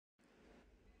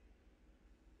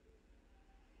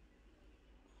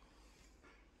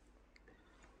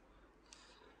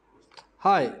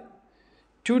Hi,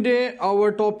 today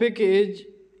our topic is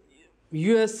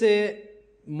USA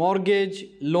mortgage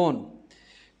loan.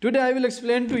 Today I will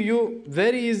explain to you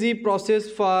very easy process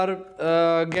for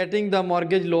getting the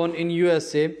mortgage loan in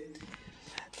USA.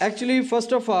 Actually,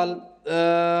 first of all,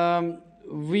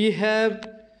 we have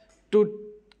to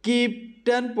keep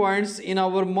 10 points in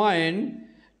our mind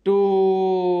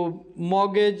to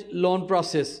mortgage loan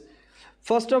process.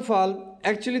 First of all,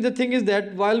 actually the thing is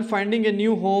that while finding a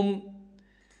new home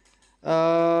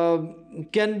uh,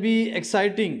 can be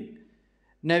exciting.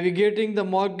 Navigating the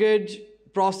mortgage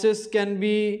process can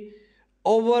be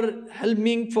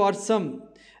overwhelming for some.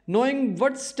 Knowing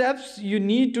what steps you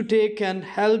need to take can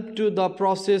help to the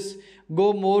process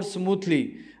go more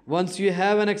smoothly. Once you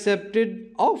have an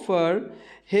accepted offer,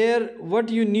 here what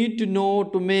you need to know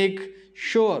to make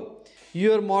sure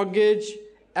your mortgage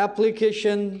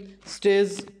application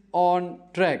stays on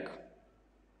track.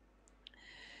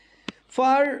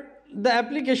 For the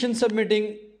application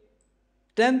submitting,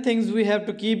 10 things we have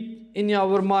to keep in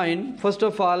our mind. First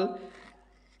of all,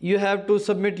 you have to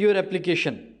submit your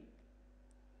application.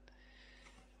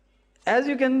 As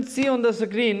you can see on the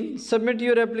screen, submit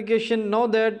your application now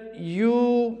that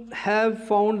you have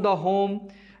found the home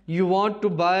you want to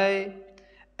buy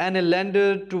and a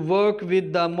lender to work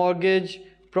with the mortgage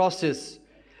process.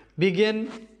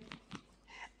 Begin.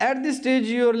 At this stage,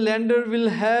 your lender will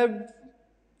have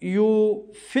you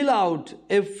fill out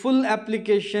a full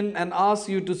application and ask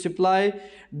you to supply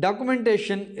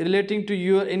documentation relating to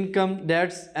your income,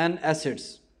 debts and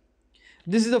assets.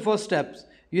 This is the first step.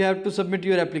 You have to submit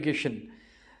your application.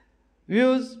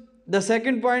 Views. The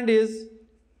second point is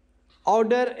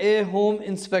order a home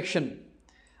inspection.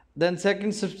 Then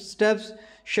second steps,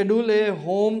 schedule a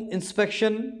home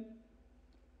inspection.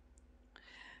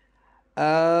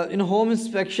 In home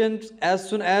inspections as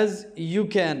soon as you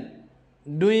can.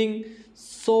 Doing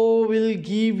so will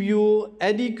give you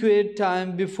adequate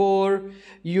time before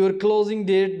your closing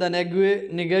date to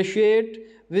negotiate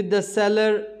with the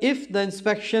seller if the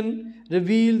inspection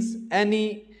reveals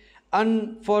any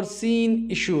unforeseen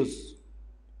issues.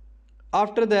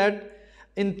 After that,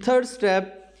 in third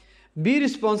step, be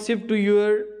responsive to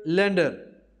your lender.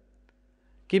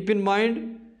 Keep in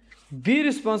mind, be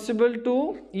responsible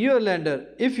to your lender.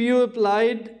 If you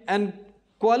applied and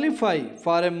qualify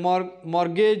for a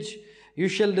mortgage, you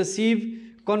shall receive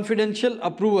confidential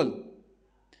approval.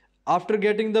 After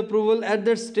getting the approval at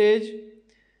that stage,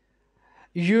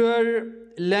 your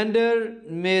lender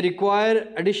may require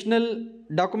additional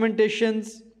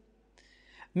documentations.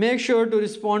 Make sure to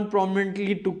respond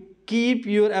promptly to keep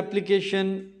your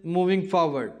application moving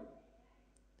forward.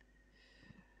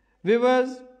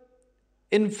 Viewers,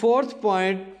 in fourth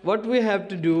point, what we have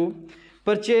to do,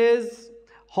 purchase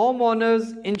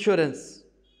homeowners insurance.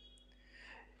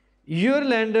 Your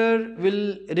lender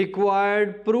will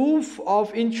require proof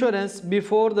of insurance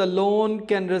before the loan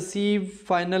can receive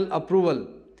final approval.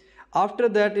 After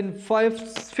that, in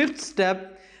fifth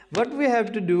step, what we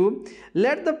have to do,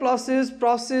 let the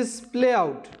process play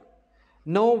out.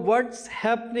 Know what's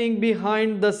happening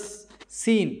behind the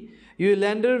scene. Your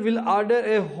lender will order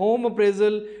a home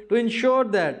appraisal to ensure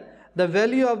that the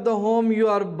value of the home you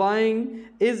are buying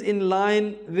is in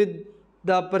line with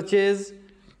the purchase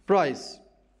price.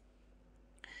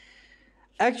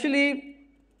 Actually,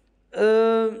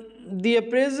 the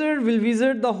appraiser will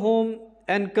visit the home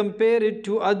and compare it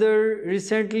to other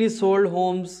recently sold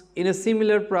homes in a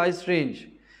similar price range.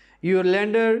 Your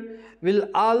lender will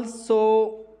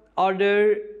also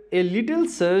order a little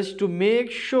search to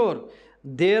make sure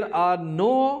there are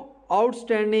no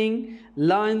outstanding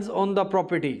lines on the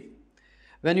property.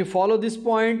 When you follow this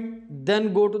point,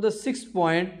 then go to the sixth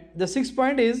point. The sixth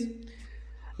point is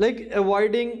like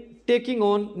avoiding taking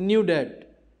on new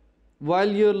debt.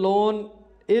 While your loan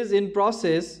is in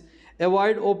process,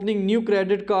 avoid opening new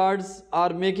credit cards or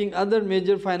making other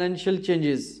major financial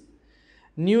changes.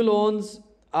 New loans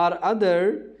or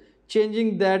other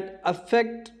changing that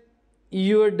affect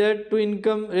your debt to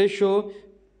income ratio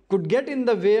could get in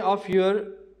the way of your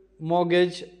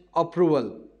mortgage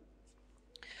approval.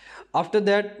 After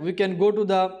that, we can go to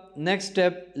the next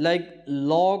step, like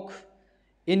lock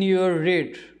in your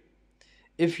rate.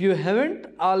 If you haven't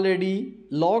already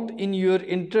locked in your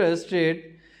interest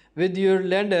rate with your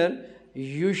lender,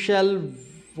 you shall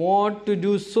want to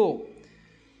do so.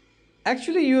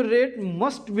 Actually, your rate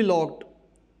must be locked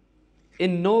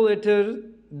in no later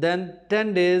than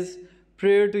 10 days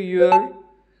prior to your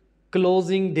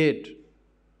closing date.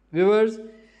 Viewers,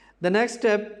 the next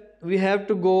step, we have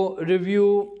to go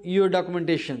review your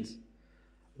documentations.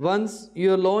 Once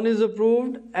your loan is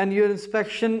approved and your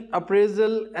inspection,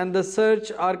 appraisal and the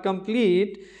search are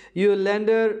complete, your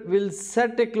lender will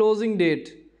set a closing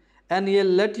date and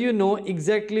he'll let you know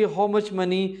exactly how much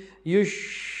money you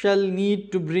shall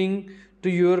need to bring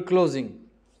to your closing.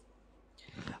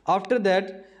 After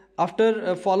that,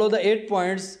 after follow the 8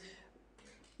 points,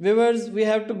 viewers, we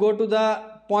have to go to the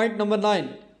point number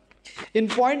 9. In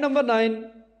point number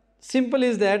 9, simple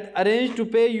is that arrange to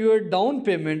pay your down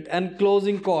payment and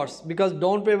closing costs, because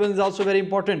down payment is also very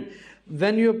important.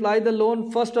 When you apply the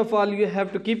loan, first of all you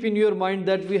have to keep in your mind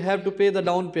that we have to pay the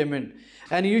down payment,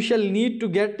 and you shall need to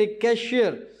get a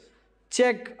cashier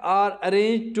check or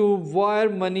arrange to wire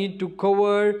money to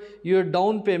cover your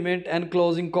down payment and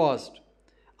closing cost.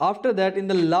 After that, in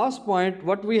the last point,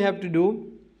 what we have to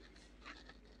do,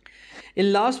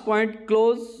 in last point,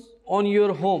 close on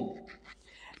your home.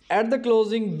 At the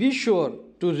closing, be sure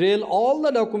to rail all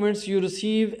the documents you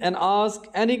receive and ask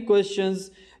any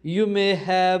questions you may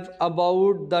have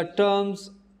about the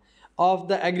terms of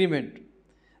the agreement.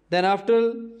 Then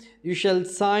after, you shall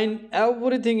sign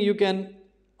everything, you can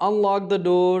unlock the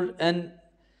door and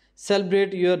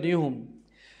celebrate your new home.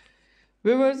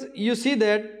 Viewers, you see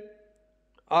that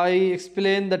I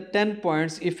explained the 10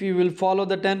 points. If you will follow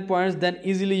the 10 points, then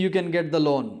easily you can get the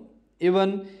loan.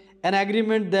 Even an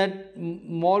agreement that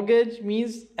mortgage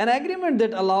means an agreement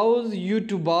that allows you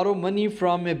to borrow money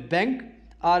from a bank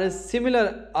or a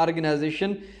similar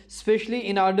organization, especially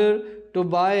in order to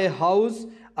buy a house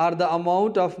or the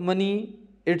amount of money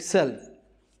itself.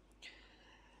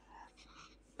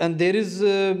 And there is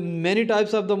many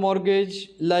types of the mortgage,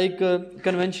 like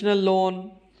conventional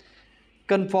loan,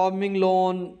 conforming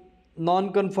loan,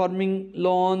 non-conforming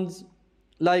loans,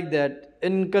 like that.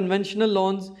 In conventional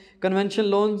loans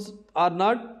are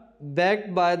not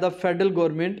backed by the federal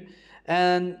government,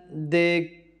 and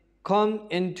they come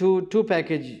into two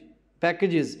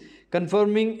packages,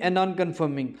 conforming and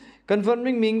non-conforming.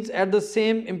 Conforming means at the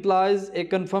same implies a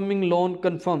conforming loan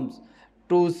conforms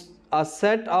to a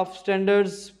set of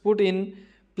standards put in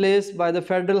place by the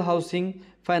Federal Housing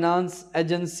Finance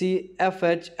Agency,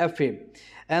 FHFA.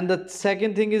 And the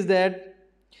second thing is that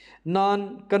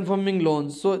non-conforming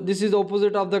loans. So this is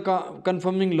opposite of the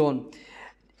conforming loan.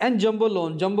 And jumbo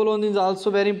loan is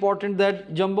also very important.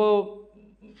 That jumbo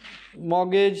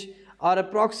mortgage are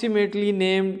approximately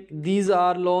named. These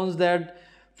are loans that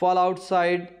fall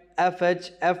outside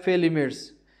FHFA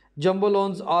limits. Jumbo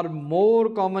loans are more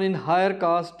common in higher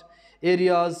cost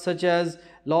areas such as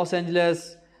Los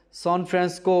Angeles, San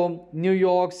Francisco, New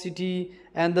York City,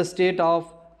 and the state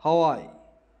of Hawaii.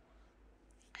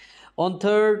 On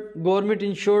third, government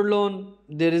insured loan,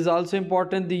 there is also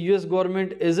important. The US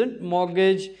government isn't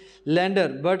mortgage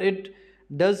lender, but it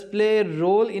does play a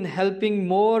role in helping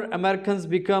more Americans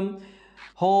become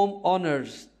home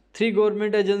owners. Three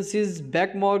government agencies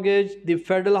back mortgage: the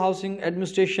Federal Housing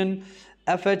Administration,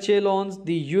 FHA loans,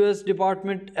 the US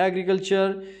Department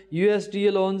Agriculture,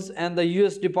 USDA loans, and the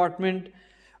US Department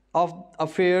of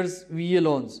Affairs, VA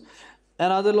loans.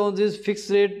 Another loans is fixed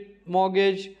rate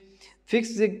mortgage.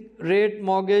 Fixed rate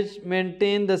mortgage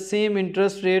maintain the same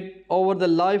interest rate over the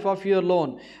life of your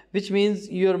loan, which means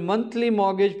your monthly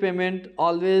mortgage payment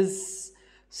always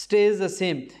stays the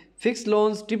same. Fixed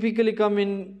loans typically come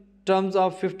in terms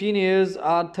of 15 years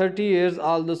or 30 years,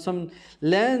 although some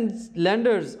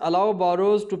lenders allow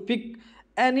borrowers to pick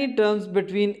any terms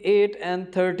between 8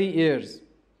 and 30 years.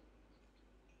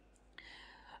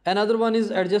 Another one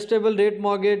is adjustable rate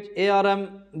mortgage,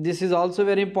 ARM. This is also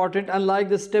very important. Unlike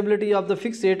the stability of the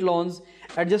fixed rate loans,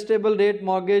 adjustable rate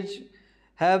mortgage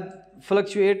have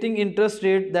fluctuating interest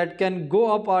rate that can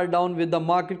go up or down with the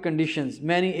market conditions.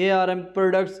 Many ARM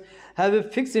products have a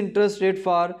fixed interest rate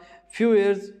for few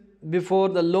years before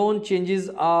the loan changes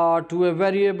to a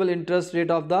variable interest rate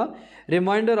of the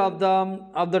remainder of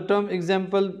the term.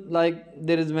 Example, like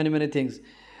there is many things.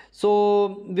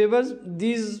 So viewers,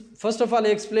 these first of all I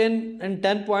explain in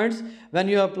 10 points when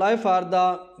you apply for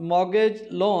the mortgage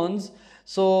loans.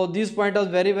 So these points are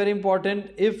very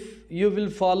important. If you will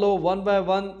follow one by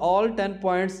one all 10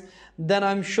 points, then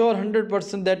I'm sure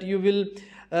 100% that you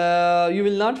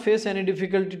will not face any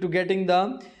difficulty to getting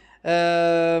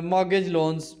the mortgage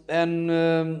loans. And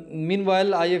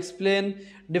meanwhile I explain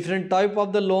different type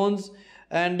of the loans,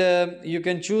 and you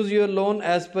can choose your loan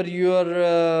as per your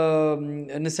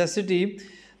necessity.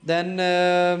 Then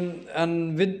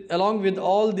and along with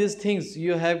all these things,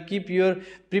 you have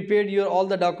prepared your all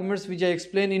the documents which I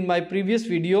explained in my previous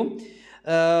video,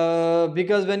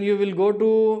 because when you will go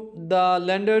to the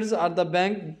lenders or the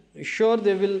bank, sure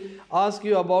they will ask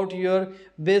you about your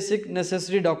basic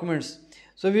necessary documents.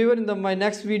 So viewer, in my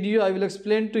next video I will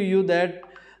explain to you that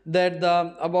that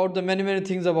the about the many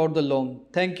things about the loan.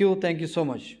 Thank you so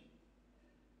much.